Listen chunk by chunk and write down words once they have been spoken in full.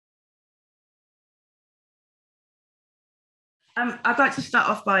I'd like to start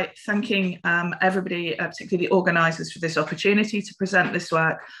off by thanking everybody, particularly the organisers, for this opportunity to present this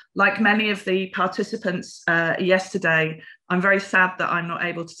work. Like many of the participants yesterday, I'm very sad that I'm not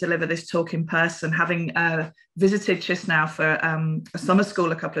able to deliver this talk in person. Having visited Chisinau for a summer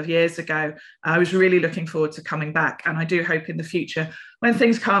school a couple of years ago, I was really looking forward to coming back. And I do hope in the future, when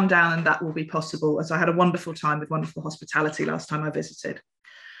things calm down, and that will be possible, as I had a wonderful time with wonderful hospitality last time I visited.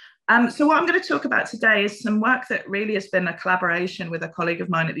 So what I'm going to talk about today is some work that really has been a collaboration with a colleague of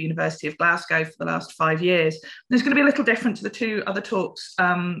mine at the University of Glasgow for the last 5 years. And it's going to be a little different to the two other talks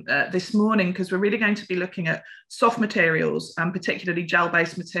this morning, because we're really going to be looking at soft materials, and particularly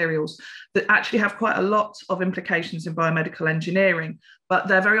gel-based materials that actually have quite a lot of implications in biomedical engineering, but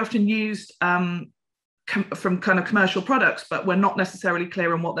they're very often used from kind of commercial products, but we're not necessarily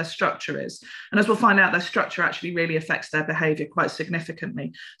clear on what their structure is. And as we'll find out, their structure actually really affects their behavior quite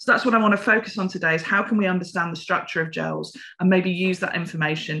significantly. So that's what I want to focus on today, is how can we understand the structure of gels and maybe use that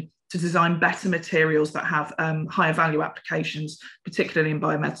information to design better materials that have higher value applications, particularly in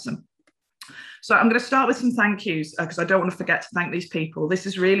biomedicine. So I'm going to start with some thank yous because I don't want to forget to thank these people. This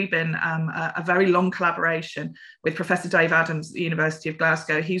has really been a very long collaboration with Professor Dave Adams at the University of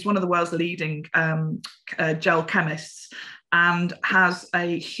Glasgow. He's one of the world's leading gel chemists and has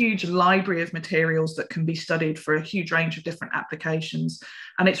a huge library of materials that can be studied for a huge range of different applications.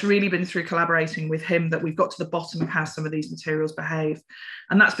 And it's really been through collaborating with him that we've got to the bottom of how some of these materials behave.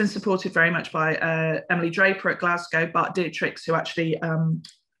 And that's been supported very much by Emily Draper at Glasgow, Bart Dietrichs, who actually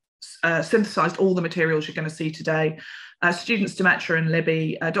synthesized all the materials you're going to see today. Students Demetra and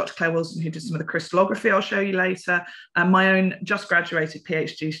Libby, Dr. Claire Wilson, who did some of the crystallography I'll show you later, and my own just graduated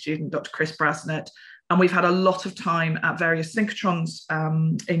PhD student, Dr. Chris Brasnett. And we've had a lot of time at various synchrotrons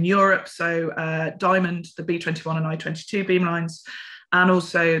in Europe, so Diamond, the B21 and I22 beamlines, and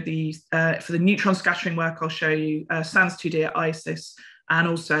also for the neutron scattering work I'll show you, SANS2D at ISIS, and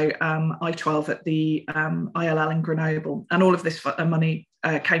also I12 at the ILL in Grenoble. And all of this money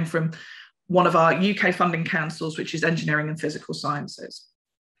came from one of our UK funding councils, which is Engineering and Physical Sciences.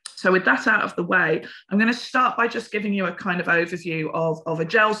 So with that out of the way, I'm going to start by just giving you a kind of overview of a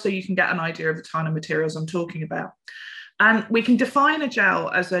gel so you can get an idea of the kind of materials I'm talking about. And we can define a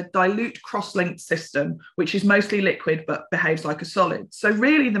gel as a dilute cross-linked system, which is mostly liquid but behaves like a solid. So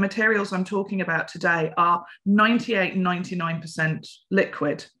really the materials I'm talking about today are 98 and 99%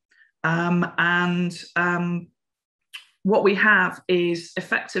 liquid. What we have is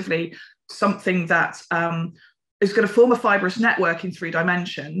effectively something that is going to form a fibrous network in 3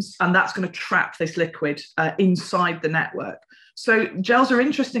 dimensions, and that's going to trap this liquid inside the network. So gels are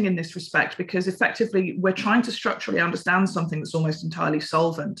interesting in this respect because effectively we're trying to structurally understand something that's almost entirely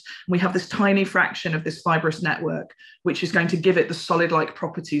solvent. We have this tiny fraction of this fibrous network, which is going to give it the solid-like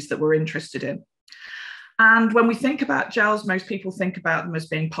properties that we're interested in. And when we think about gels, most people think about them as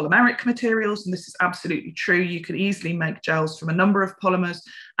being polymeric materials, and this is absolutely true. You could easily make gels from a number of polymers.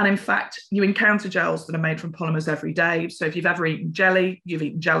 And in fact, you encounter gels that are made from polymers every day. So if you've ever eaten jelly, you've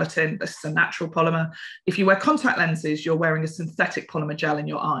eaten gelatin, this is a natural polymer. If you wear contact lenses, you're wearing a synthetic polymer gel in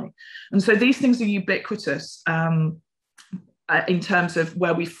your eye. And so these things are ubiquitous in terms of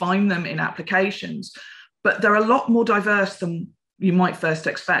where we find them in applications, but they're a lot more diverse than you might first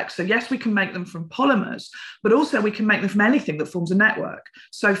expect. So yes, we can make them from polymers, but also we can make them from anything that forms a network.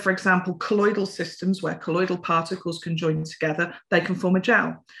 So for example, colloidal systems where colloidal particles can join together, they can form a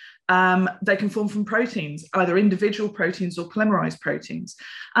gel. They can form from proteins, either individual proteins or polymerized proteins.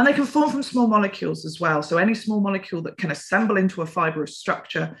 And they can form from small molecules as well. So any small molecule that can assemble into a fibrous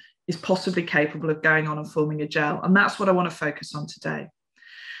structure is possibly capable of going on and forming a gel. And that's what I want to focus on today.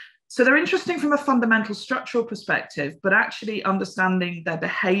 So they're interesting from a fundamental structural perspective, but actually understanding their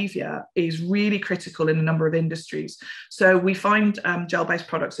behavior is really critical in a number of industries. So we find gel-based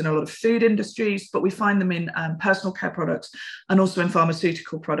products in a lot of food industries, but we find them in personal care products and also in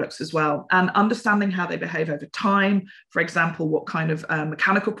pharmaceutical products as well. And understanding how they behave over time, for example, what kind of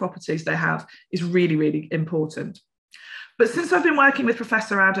mechanical properties they have, is really, really important. But since I've been working with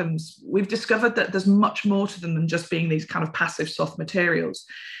Professor Adams, we've discovered that there's much more to them than just being these kind of passive soft materials.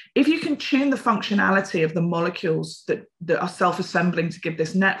 If you can tune the functionality of the molecules that are self-assembling to give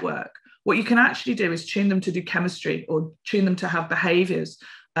this network, what you can actually do is tune them to do chemistry or tune them to have behaviors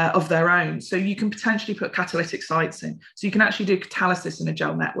of their own. So you can potentially put catalytic sites in. So you can actually do catalysis in a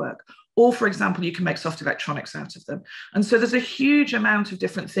gel network. Or, for example, you can make soft electronics out of them. And so there's a huge amount of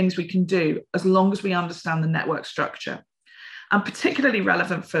different things we can do as long as we understand the network structure. And particularly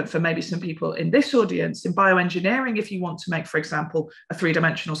relevant for maybe some people in this audience, in bioengineering, if you want to make, for example, a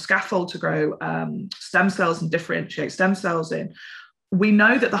 3-dimensional scaffold to grow stem cells and differentiate stem cells in, we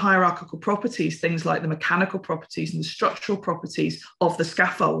know that the hierarchical properties, things like the mechanical properties and the structural properties of the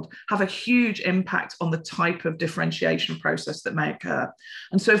scaffold, have a huge impact on the type of differentiation process that may occur.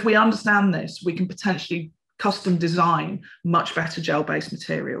 And so if we understand this, we can potentially custom design much better gel-based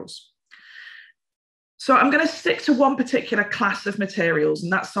materials. So I'm going to stick to one particular class of materials,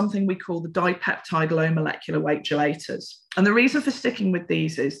 and that's something we call the dipeptide low molecular weight gelators. And the reason for sticking with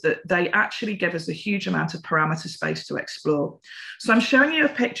these is that they actually give us a huge amount of parameter space to explore. So I'm showing you a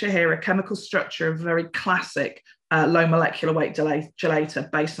picture here, a chemical structure of a very classic low molecular weight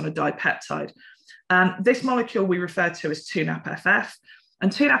gelator based on a dipeptide. And this molecule we refer to as 2-NAPFF.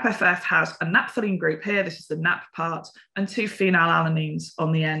 And 2-NAPFF has a naphthalene group here, this is the NAP part, and 2 phenylalanines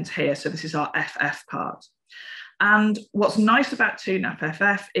on the end here. So this is our FF part. And what's nice about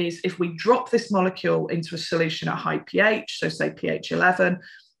 2-NAPFF is if we drop this molecule into a solution at high pH, so say pH 11,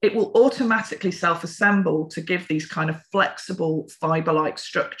 it will automatically self-assemble to give these kind of flexible fiber-like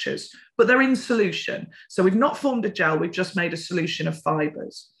structures, but they're in solution. So we've not formed a gel, we've just made a solution of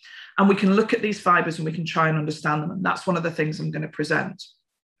fibers. And we can look at these fibers and we can try and understand them. And that's one of the things I'm going to present.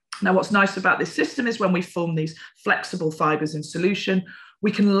 Now, what's nice about this system is when we form these flexible fibers in solution,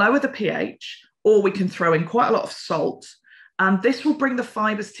 we can lower the pH, or we can throw in quite a lot of salt. And this will bring the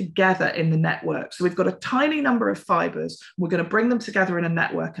fibers together in the network. So we've got a tiny number of fibers. We're going to bring them together in a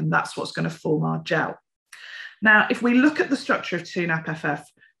network, and that's what's going to form our gel. Now, if we look at the structure of 2-NAPFF,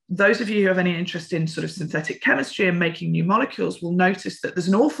 those of you who have any interest in sort of synthetic chemistry and making new molecules will notice that there's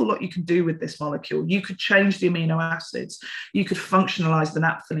an awful lot you can do with this molecule. You could change the amino acids, you could functionalize the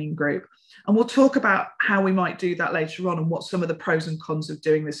naphthalene group. And we'll talk about how we might do that later on and what some of the pros and cons of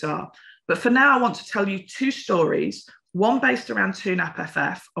doing this are. But for now, I want to tell you 2 stories, one based around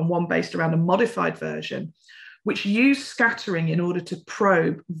 2-NAPFF and one based around a modified version, which use scattering in order to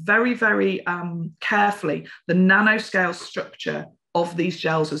probe very, very carefully the nanoscale structure of these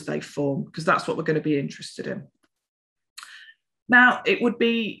gels as they form, because that's what we're going to be interested in. Now, it would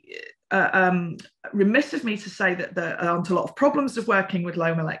be remiss of me to say that there aren't a lot of problems of working with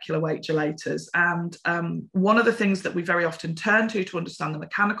low molecular weight gelators. And one of the things that we very often turn to understand the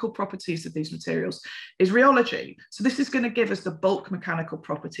mechanical properties of these materials is rheology. So this is going to give us the bulk mechanical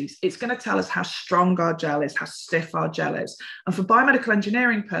properties. It's going to tell us how strong our gel is, how stiff our gel is. And for biomedical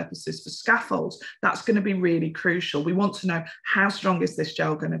engineering purposes, for scaffolds, that's going to be really crucial. We want to know how strong is this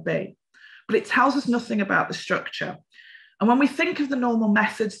gel going to be. But it tells us nothing about the structure. And when we think of the normal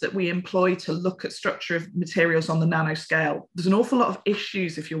methods that we employ to look at structure of materials on the nanoscale, there's an awful lot of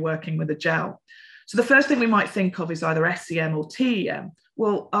issues if you're working with a gel. So the first thing we might think of is either SEM or TEM.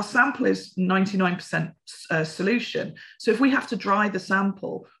 Well, our sample is 99% solution. So if we have to dry the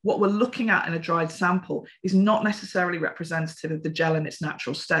sample, what we're looking at in a dried sample is not necessarily representative of the gel in its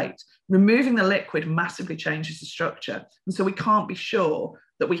natural state. Removing the liquid massively changes the structure. And so we can't be sure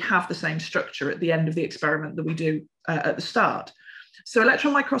that we have the same structure at the end of the experiment that we do at the start. So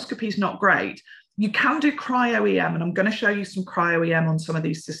electron microscopy is not great. You can do cryo-EM, and I'm going to show you some cryo-EM on some of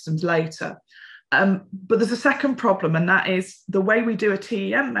these systems later. But there's a second problem, and that is the way we do a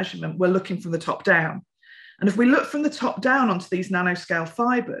TEM measurement, we're looking from the top down. And if we look from the top down onto these nanoscale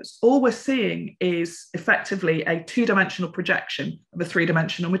fibers, all we're seeing is effectively a 2-dimensional projection of a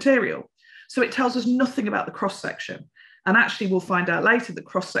 3-dimensional material. So it tells us nothing about the cross-section. And actually, we'll find out later that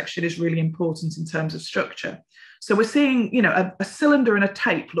cross-section is really important in terms of structure. So we're seeing, you know, a cylinder and a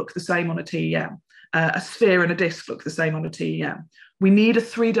tape look the same on a TEM. A sphere and a disc look the same on a TEM. We need a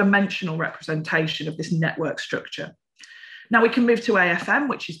 3-dimensional representation of this network structure. Now we can move to AFM,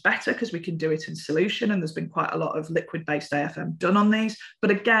 which is better because we can do it in solution, and there's been quite a lot of liquid-based AFM done on these.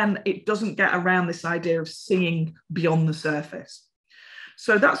 But again, it doesn't get around this idea of seeing beyond the surface.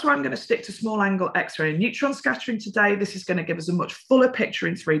 So that's why I'm going to stick to small angle X-ray and neutron scattering today. This is going to give us a much fuller picture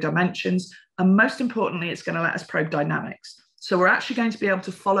in 3 dimensions. And most importantly, it's going to let us probe dynamics. So we're actually going to be able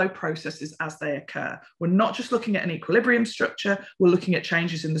to follow processes as they occur. We're not just looking at an equilibrium structure, we're looking at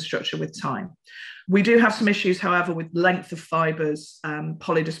changes in the structure with time. We do have some issues, however, with length of fibers,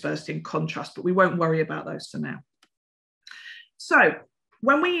 polydispersity and contrast, but we won't worry about those for now. So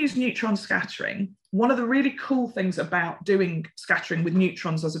when we use neutron scattering, one of the really cool things about doing scattering with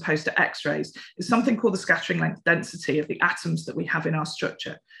neutrons as opposed to X-rays is something called the scattering length density of the atoms that we have in our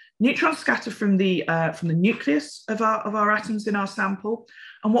structure. Neutrons scatter from the nucleus of our atoms in our sample.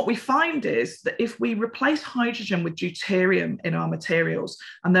 And what we find is that if we replace hydrogen with deuterium in our materials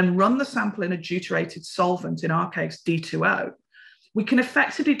and then run the sample in a deuterated solvent, in our case D2O, we can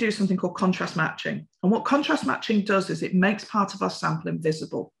effectively do something called contrast matching. And what contrast matching does is it makes part of our sample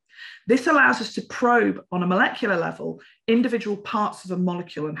invisible. This allows us to probe on a molecular level individual parts of a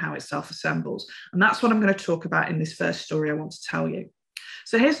molecule and how it self-assembles. And that's what I'm going to talk about in this first story I want to tell you.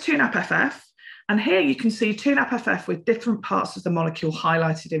 So here's 2NAP-FF, and here you can see 2NAP-FF with different parts of the molecule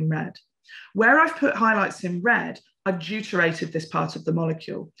highlighted in red. Where I've put highlights in red, I've deuterated this part of the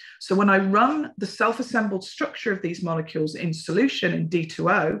molecule. So when I run the self-assembled structure of these molecules in solution in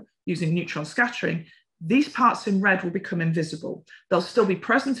D2O using neutron scattering, these parts in red will become invisible. They'll still be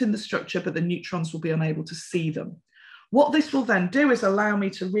present in the structure, but the neutrons will be unable to see them. What this will then do is allow me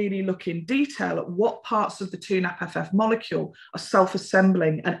to really look in detail at what parts of the 2NAP-FF molecule are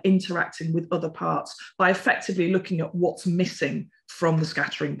self-assembling and interacting with other parts by effectively looking at what's missing from the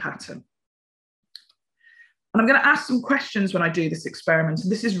scattering pattern. And I'm going to ask some questions when I do this experiment.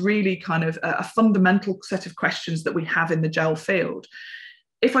 And this is really kind of a fundamental set of questions that we have in the gel field.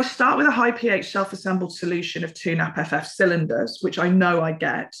 If I start with a high pH self-assembled solution of 2NAP-FF cylinders, which I know I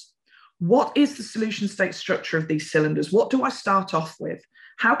get, what is the solution state structure of these cylinders? What do I start off with?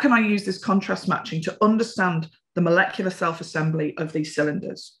 How can I use this contrast matching to understand the molecular self-assembly of these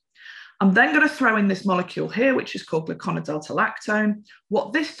cylinders? I'm then going to throw in this molecule here, which is called gluconodelta-lactone.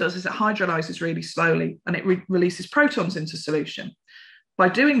 What this does is it hydrolyzes really slowly and it releases protons into solution. By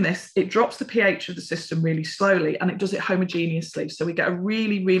doing this, it drops the pH of the system really slowly and it does it homogeneously. So we get a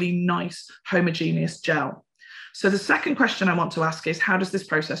really, really nice homogeneous gel. So the second question I want to ask is, how does this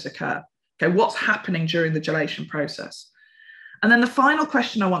process occur? Okay, what's happening during the gelation process? And then the final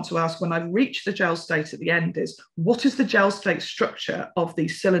question I want to ask when I've reached the gel state at the end is, what is the gel state structure of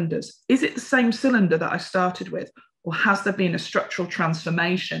these cylinders? Is it the same cylinder that I started with, or has there been a structural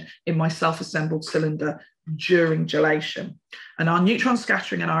transformation in my self-assembled cylinder during gelation? And our neutron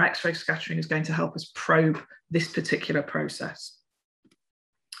scattering and our X-ray scattering is going to help us probe this particular process.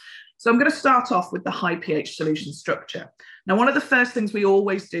 So I'm going to start off with the high pH solution structure. Now, one of the first things we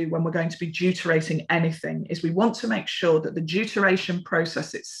always do when we're going to be deuterating anything is we want to make sure that the deuteration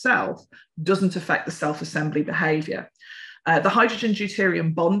process itself doesn't affect the self-assembly behavior. The hydrogen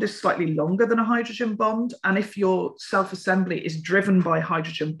deuterium bond is slightly longer than a hydrogen bond. And if your self-assembly is driven by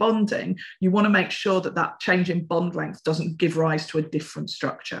hydrogen bonding, you want to make sure that that change in bond length doesn't give rise to a different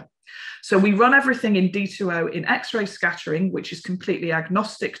structure. So we run everything in D2O in X-ray scattering, which is completely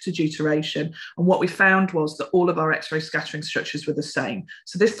agnostic to deuteration. And what we found was that all of our X-ray scattering structures were the same.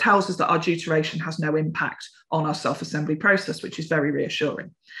 So this tells us that our deuteration has no impact on our self-assembly process, which is very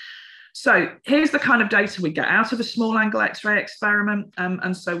reassuring. So here's the kind of data we get out of a small angle X-ray experiment.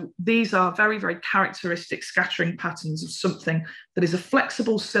 And so these are very, very characteristic scattering patterns of something that is a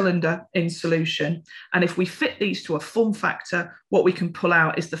flexible cylinder in solution. And if we fit these to a form factor, what we can pull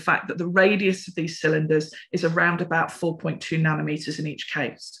out is the fact that the radius of these cylinders is around about 4.2 nanometers in each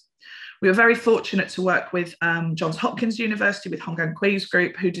case. We were very fortunate to work with Johns Hopkins University with Hong Kong Qui's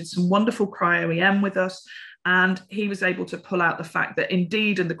group, who did some wonderful cryo-EM with us. And he was able to pull out the fact that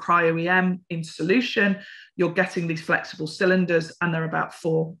indeed in the cryo-EM in solution, you're getting these flexible cylinders and they're about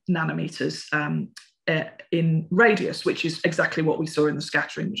 4 nanometers in radius, which is exactly what we saw in the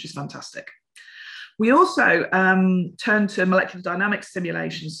scattering, which is fantastic. We also turned to molecular dynamics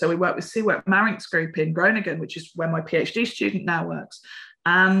simulations. So we worked with Siewert Marink's group in Groningen, which is where my PhD student now works.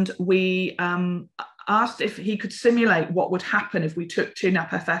 And we asked if he could simulate what would happen if we took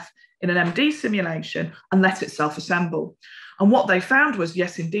 2NAP-FF in an MD simulation and let it self-assemble. And what they found was,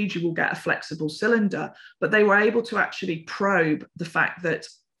 yes, indeed, you will get a flexible cylinder, but they were able to actually probe the fact that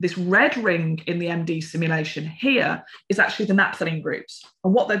this red ring in the MD simulation here is actually the naphthalene groups.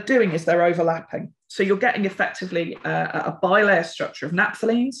 And what they're doing is they're overlapping. So you're getting effectively a bilayer structure of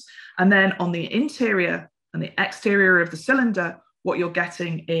naphthalenes. And then on the interior and the exterior of the cylinder, what you're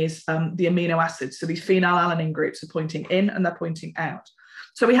getting is the amino acids. So these phenylalanine groups are pointing in and they're pointing out.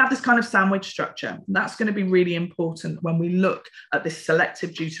 So we have this kind of sandwich structure. And that's going to be really important when we look at this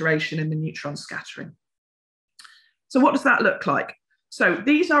selective deuteration in the neutron scattering. So what does that look like? So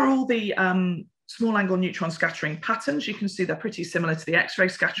these are all the small angle neutron scattering patterns. You can see they're pretty similar to the X-ray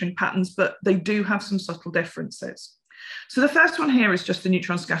scattering patterns, but they do have some subtle differences. So the first one here is just the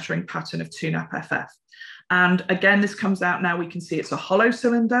neutron scattering pattern of 2NAP-FF. And again, this comes out now, we can see it's a hollow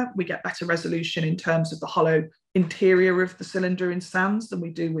cylinder. We get better resolution in terms of the hollow interior of the cylinder in SANS than we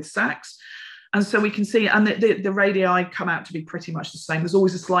do with SACs. And so we can see, and the radii come out to be pretty much the same. There's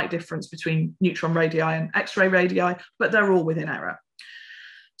always a slight difference between neutron radii and X-ray radii, but they're all within error.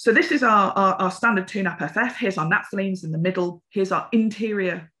 So this is our standard 2NAP-FF. Here's our naphthalenes in the middle. Here's our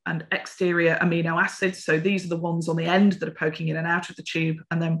interior and exterior amino acids. So these are the ones on the end that are poking in and out of the tube.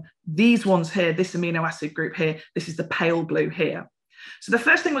 And then these ones here, this amino acid group here, this is the pale blue here. So the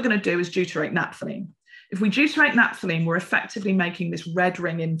first thing we're going to do is deuterate naphthalene. If we deuterate naphthalene, we're effectively making this red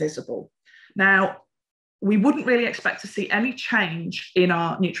ring invisible. Now, we wouldn't really expect to see any change in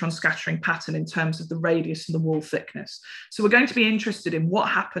our neutron scattering pattern in terms of the radius and the wall thickness. So we're going to be interested in what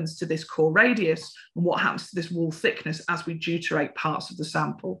happens to this core radius and what happens to this wall thickness as we deuterate parts of the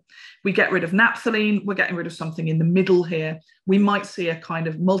sample. We get rid of naphthalene, we're getting rid of something in the middle here. We might see a kind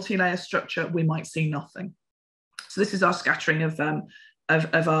of multi-layer structure, we might see nothing. So this is our scattering of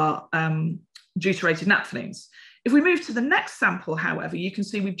our deuterated naphthalenes. If we move to the next sample, however, you can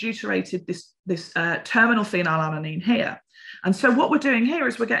see we've deuterated this terminal phenylalanine here. And so what we're doing here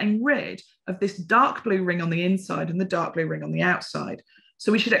is we're getting rid of this dark blue ring on the inside and the dark blue ring on the outside.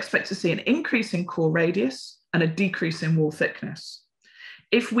 So we should expect to see an increase in core radius and a decrease in wall thickness.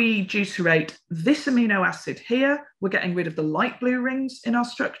 If we deuterate this amino acid here, we're getting rid of the light blue rings in our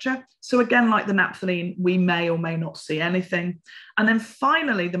structure. So again, like the naphthalene, we may or may not see anything. And then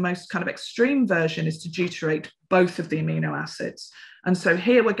finally, the most kind of extreme version is to deuterate both of the amino acids. And so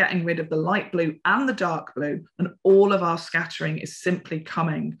here we're getting rid of the light blue and the dark blue, and all of our scattering is simply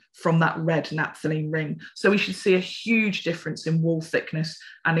coming from that red naphthalene ring. So we should see a huge difference in wall thickness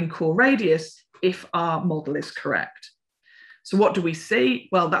and in core radius if our model is correct. So what do we see?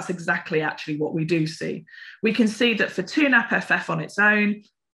 Well, that's exactly actually what we do see. We can see that for 2-NAP-FF on its own,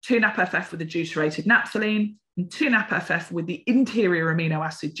 2-NAP-FF with the deuterated naphthalene, and 2-NAP-FF with the interior amino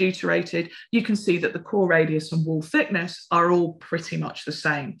acid deuterated, you can see that the core radius and wall thickness are all pretty much the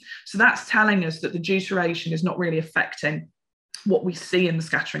same. So that's telling us that the deuteration is not really affecting what we see in the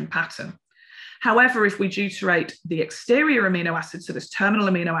scattering pattern. However, if we deuterate the exterior amino acid, so this terminal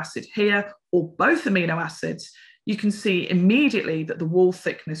amino acid here, or both amino acids, you can see immediately that the wall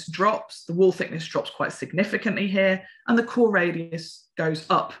thickness drops. The wall thickness drops quite significantly here, and the core radius goes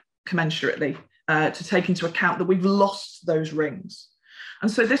up commensurately to take into account that we've lost those rings. And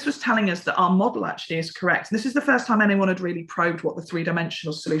so this was telling us that our model actually is correct. And this is the first time anyone had really probed what the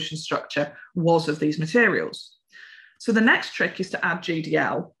three-dimensional solution structure was of these materials. So the next trick is to add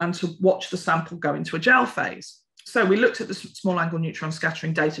GDL and to watch the sample go into a gel phase. So we looked at the small angle neutron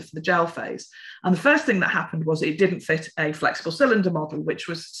scattering data for the gel phase. And the first thing that happened was it didn't fit a flexible cylinder model, which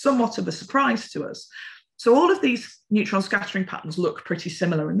was somewhat of a surprise to us. So all of these neutron scattering patterns look pretty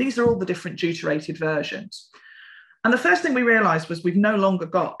similar, and these are all the different deuterated versions. And the first thing we realized was we've no longer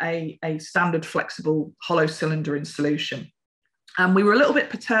got a standard flexible hollow cylinder in solution. And we were a little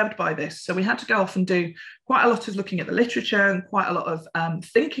bit perturbed by this. So we had to go off and do quite a lot of looking at the literature and quite a lot of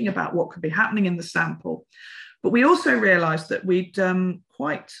thinking about what could be happening in the sample. But we also realized that we'd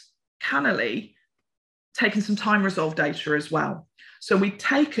quite cannily taken some time resolved data as well. So we'd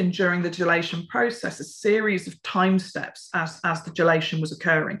taken during the gelation process a series of time steps as the gelation was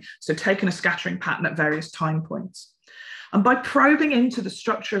occurring. So taken a scattering pattern at various time points. And by probing into the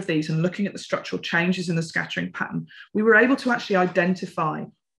structure of these and looking at the structural changes in the scattering pattern, we were able to actually identify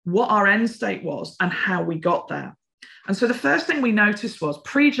what our end state was and how we got there. And so the first thing we noticed was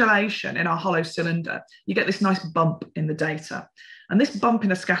pre-gelation in our hollow cylinder, you get this nice bump in the data. And this bump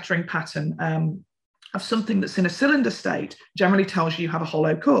in a scattering pattern of something that's in a cylinder state generally tells you have a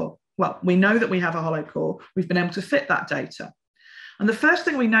hollow core. Well, we know that we have a hollow core. We've been able to fit that data. And the first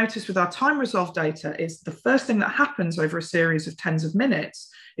thing we notice with our time resolved data is the first thing that happens over a series of tens of minutes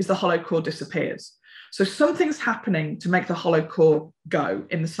is the hollow core disappears. So something's happening to make the hollow core go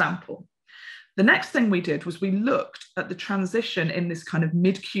in the sample. The next thing we did was we looked at the transition in this kind of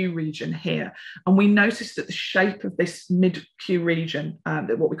mid-Q region here, and we noticed that the shape of this mid-Q region,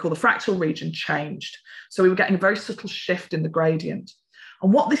 what we call the fractal region, changed. So we were getting a very subtle shift in the gradient.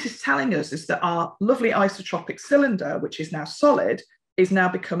 And what this is telling us is that our lovely isotropic cylinder, which is now solid, is now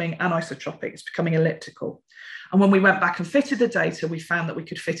becoming anisotropic, it's becoming elliptical. And when we went back and fitted the data, we found that we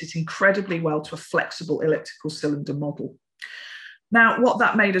could fit it incredibly well to a flexible elliptical cylinder model. Now, what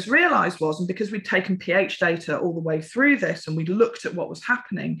that made us realize was, and because we'd taken pH data all the way through this and we looked at what was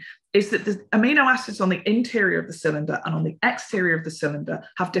happening, is that the amino acids on the interior of the cylinder and on the exterior of the cylinder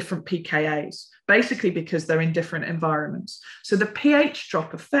have different pKa's, basically because they're in different environments. So the pH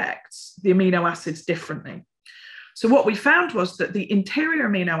drop affects the amino acids differently. So what we found was that the interior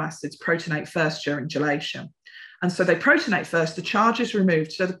amino acids protonate first during gelation. And so they protonate first, the charge is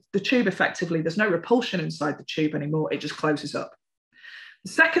removed. So the tube effectively, there's no repulsion inside the tube anymore, it just closes up.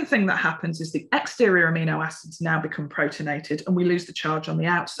 The second thing that happens is the exterior amino acids now become protonated and we lose the charge on the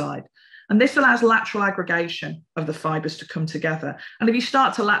outside. And this allows lateral aggregation of the fibers to come together. And if you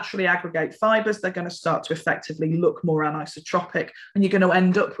start to laterally aggregate fibers, they're going to start to effectively look more anisotropic, and you're going to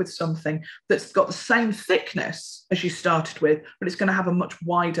end up with something that's got the same thickness as you started with, but it's going to have a much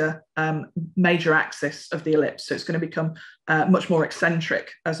wider major axis of the ellipse. So it's going to become much more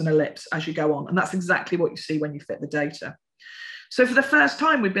eccentric as an ellipse as you go on. And that's exactly what you see when you fit the data. So for the first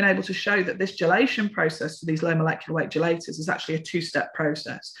time, we've been able to show that this gelation process for these low molecular weight gelators is actually a two-step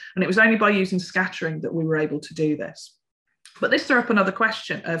process. And it was only by using scattering that we were able to do this. But this threw up another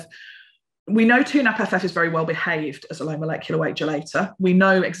question of, we know 2NAP-FF is very well behaved as a low molecular weight gelator. We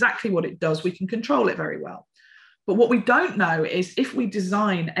know exactly what it does. We can control it very well. But what we don't know is if we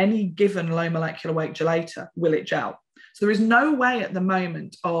design any given low molecular weight gelator, will it gel? So there is no way at the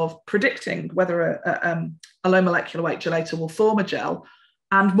moment of predicting whether a low molecular weight gelator will form a gel,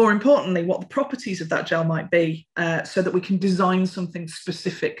 and more importantly, what the properties of that gel might be, so that we can design something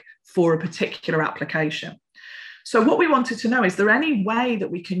specific for a particular application. So what we wanted to know, is there any way that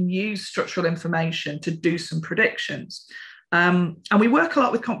we can use structural information to do some predictions? And we work a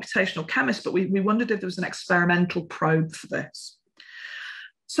lot with computational chemists, but we wondered if there was an experimental probe for this.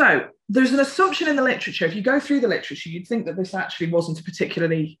 So there's an assumption in the literature. If you go through the literature, you'd think that this actually wasn't a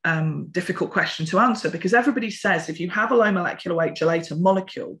particularly difficult question to answer, because everybody says if you have a low molecular weight gelator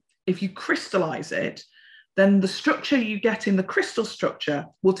molecule, if you crystallize it, then the structure you get in the crystal structure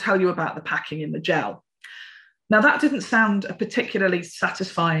will tell you about the packing in the gel. Now, that didn't sound a particularly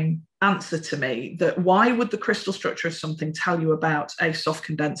satisfying answer to me, that why would the crystal structure of something tell you about a soft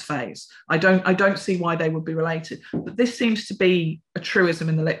condensed phase? I don't see why they would be related, but this seems to be a truism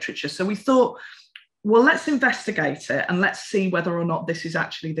in the literature. So we thought, well, let's investigate it and let's see whether or not this is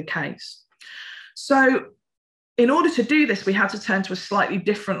actually the case. So in order to do this, we had to turn to a slightly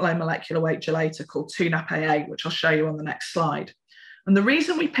different low molecular weight gelator called 2NAP-AA, which I'll show you on the next slide. And the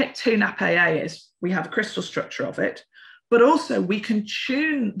reason we picked 2NAP-AA is we have a crystal structure of it, but also we can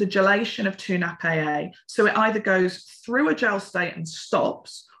tune the gelation of 2NAP-AA so it either goes through a gel state and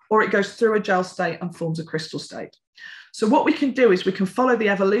stops, or it goes through a gel state and forms a crystal state. So what we can do is we can follow the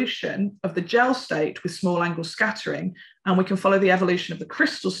evolution of the gel state with small angle scattering, and we can follow the evolution of the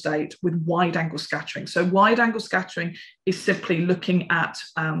crystal state with wide angle scattering. So wide angle scattering is simply looking at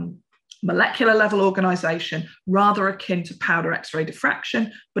molecular level organization, rather akin to powder X-ray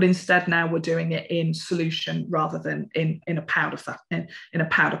diffraction, but instead now we're doing it in solution rather than in a powder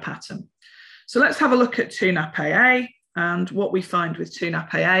pattern. So let's have a look at 2NAP-AA. And what we find with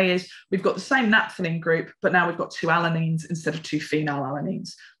 2NAP-AA is we've got the same naphthalene group, but now we've got two alanines instead of two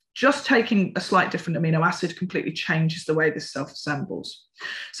phenylalanines. Just taking a slight different amino acid completely changes the way this self-assembles.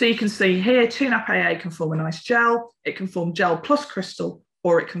 So you can see here, 2NAP-AA can form a nice gel. It can form gel plus crystal,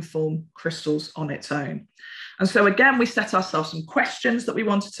 or it can form crystals on its own. And so again, we set ourselves some questions that we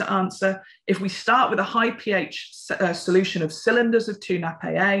wanted to answer. If we start with a high pH solution of cylinders of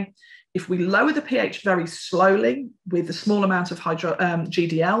 2NAP-AA, if we lower the pH very slowly with a small amount of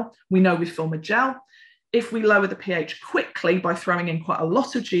GDL, we know we form a gel. If we lower the pH quickly by throwing in quite a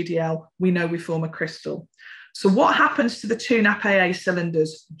lot of GDL, we know we form a crystal. So what happens to the 2NAP-AA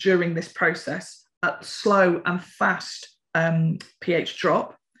cylinders during this process at slow and fast pH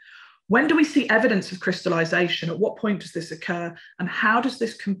drop? When do we see evidence of crystallization? At what point does this occur? And how does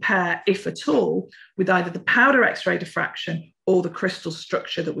this compare, if at all, with either the powder X-ray diffraction or the crystal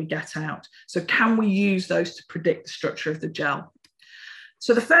structure that we get out? So can we use those to predict the structure of the gel?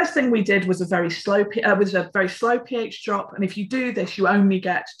 So the first thing we did was a very slow pH drop. And if you do this, you only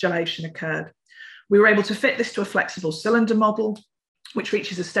get gelation occurred. We were able to fit this to a flexible cylinder model, which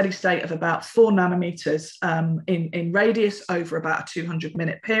reaches a steady state of about 4 nanometers in radius over about a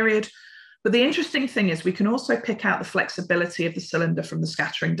 200-minute period. But the interesting thing is we can also pick out the flexibility of the cylinder from the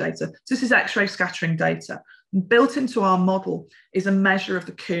scattering data. So this is X-ray scattering data. And built into our model is a measure of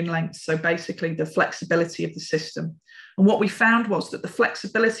the Kuhn length, so basically the flexibility of the system. And what we found was that the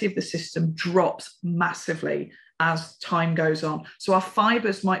flexibility of the system drops massively as time goes on. So our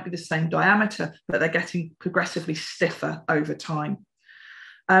fibers might be the same diameter, but they're getting progressively stiffer over time.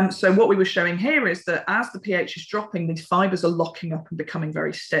 So what we were showing here is that as the pH is dropping, these fibers are locking up and becoming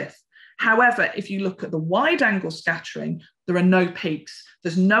very stiff. However, if you look at the wide angle scattering, there are no peaks.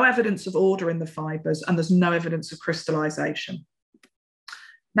 There's no evidence of order in the fibers, and there's no evidence of crystallization.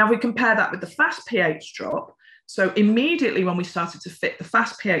 Now, if we compare that with the fast pH drop, so immediately when we started to fit the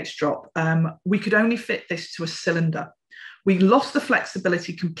fast pH drop, we could only fit this to a cylinder. We lost the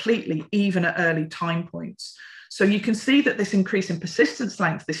flexibility completely, even at early time points. So you can see that this increase in persistence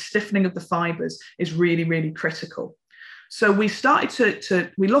length, this stiffening of the fibers, is really, really critical. So we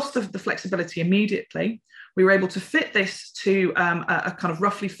started we lost the flexibility immediately. We were able to fit this to a kind of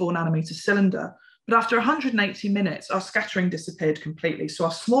roughly 4 nanometer cylinder. But after 180 minutes, our scattering disappeared completely. So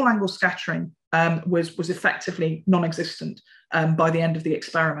our small angle scattering was effectively non-existent by the end of the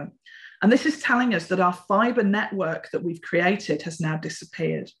experiment. And this is telling us that our fiber network that we've created has now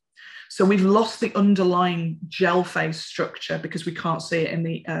disappeared. So we've lost the underlying gel phase structure because we can't see it in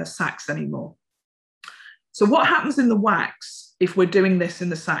the sacs anymore. So what happens in the wax if we're doing this in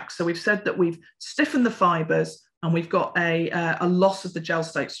the sac. So we've said that we've stiffened the fibers and we've got a loss of the gel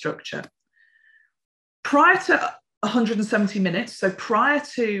state structure. Prior to 170 minutes, so prior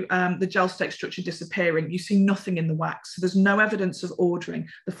to the gel state structure disappearing, you see nothing in the wax. So there's no evidence of ordering.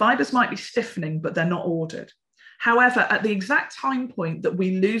 The fibers might be stiffening, but they're not ordered. However, at the exact time point that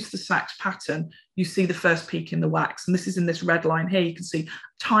we lose the sacs pattern, you see the first peak in the wax. And this is in this red line here. You can see a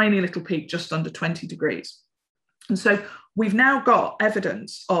tiny little peak just under 20 degrees. And so we've now got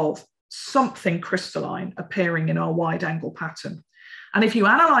evidence of something crystalline appearing in our wide angle pattern. And if you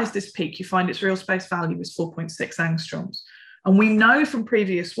analyze this peak, you find its real space value is 4.6 angstroms. And we know from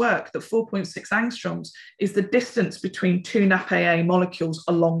previous work that 4.6 angstroms is the distance between two NAPAA molecules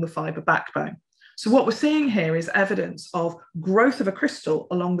along the fiber backbone. So what we're seeing here is evidence of growth of a crystal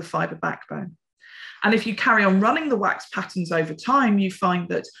along the fiber backbone. And if you carry on running the wax patterns over time, you find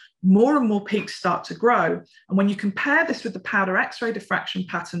that more and more peaks start to grow. And when you compare this with the powder X-ray diffraction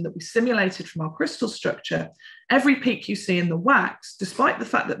pattern that we simulated from our crystal structure, every peak you see in the wax, despite the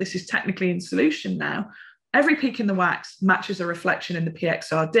fact that this is technically in solution now, every peak in the wax matches a reflection in the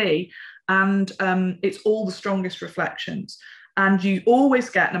PXRD, and it's all the strongest reflections. And you always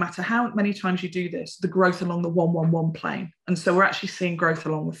get, no matter how many times you do this, the growth along the 111 plane. And so we're actually seeing growth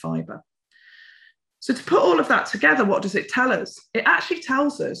along the fiber. So to put all of that together, what does it tell us? It actually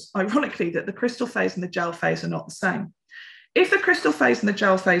tells us, ironically, that the crystal phase and the gel phase are not the same. If the crystal phase and the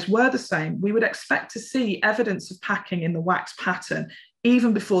gel phase were the same, we would expect to see evidence of packing in the wax pattern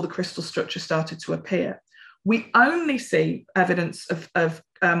even before the crystal structure started to appear. We only see evidence of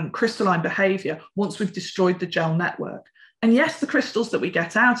crystalline behavior once we've destroyed the gel network. And yes, the crystals that we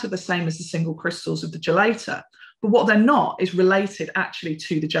get out are the same as the single crystals of the gelator, but what they're not is related actually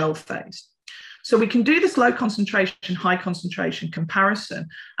to the gel phase. So we can do this low concentration, high concentration comparison,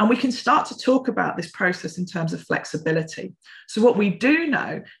 and we can start to talk about this process in terms of flexibility. So what we do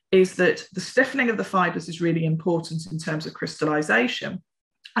know is that the stiffening of the fibers is really important in terms of crystallization,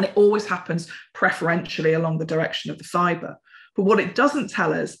 and it always happens preferentially along the direction of the fiber. But what it doesn't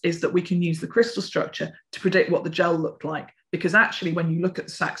tell us is that we can use the crystal structure to predict what the gel looked like, because actually when you look at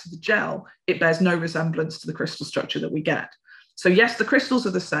the sacs of the gel, it bears no resemblance to the crystal structure that we get. So yes, the crystals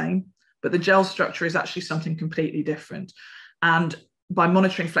are the same, but the gel structure is actually something completely different. And by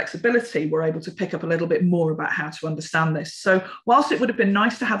monitoring flexibility, we're able to pick up a little bit more about how to understand this. So whilst it would have been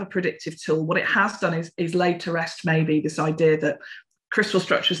nice to have a predictive tool, what it has done is laid to rest maybe this idea that crystal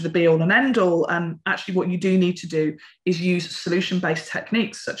structures are the be all and end all. And actually what you do need to do is use solution-based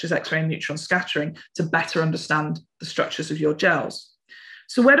techniques such as X-ray and neutron scattering to better understand the structures of your gels.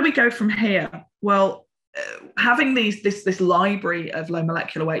 So where do we go from here? Well, having this library of low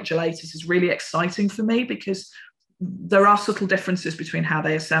molecular weight gelators is really exciting for me because there are subtle differences between how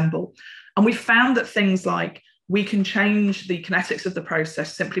they assemble. And we found that things like we can change the kinetics of the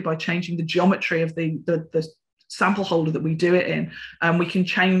process simply by changing the geometry of the sample holder that we do it in. We can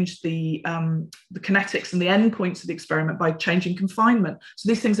change the kinetics and the endpoints of the experiment by changing confinement. So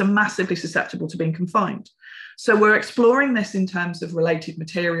these things are massively susceptible to being confined. So we're exploring this in terms of related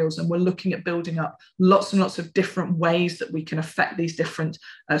materials, and we're looking at building up lots and lots of different ways that we can affect these different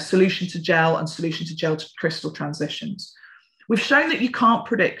solution to gel and solution to gel to crystal transitions. We've shown that you can't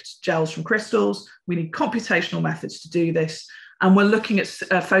predict gels from crystals. We need computational methods to do this. And we're looking at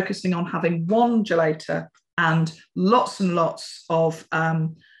focusing on having one gelator and lots of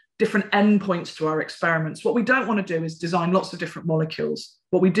different endpoints to our experiments. What we don't want to do is design lots of different molecules.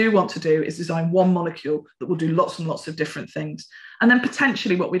 What we do want to do is design one molecule that will do lots and lots of different things. And then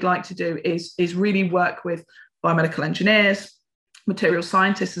potentially what we'd like to do is really work with biomedical engineers, material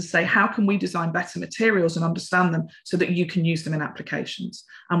scientists, and say, how can we design better materials and understand them so that you can use them in applications?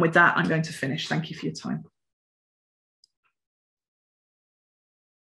 And with that, I'm going to finish. Thank you for your time.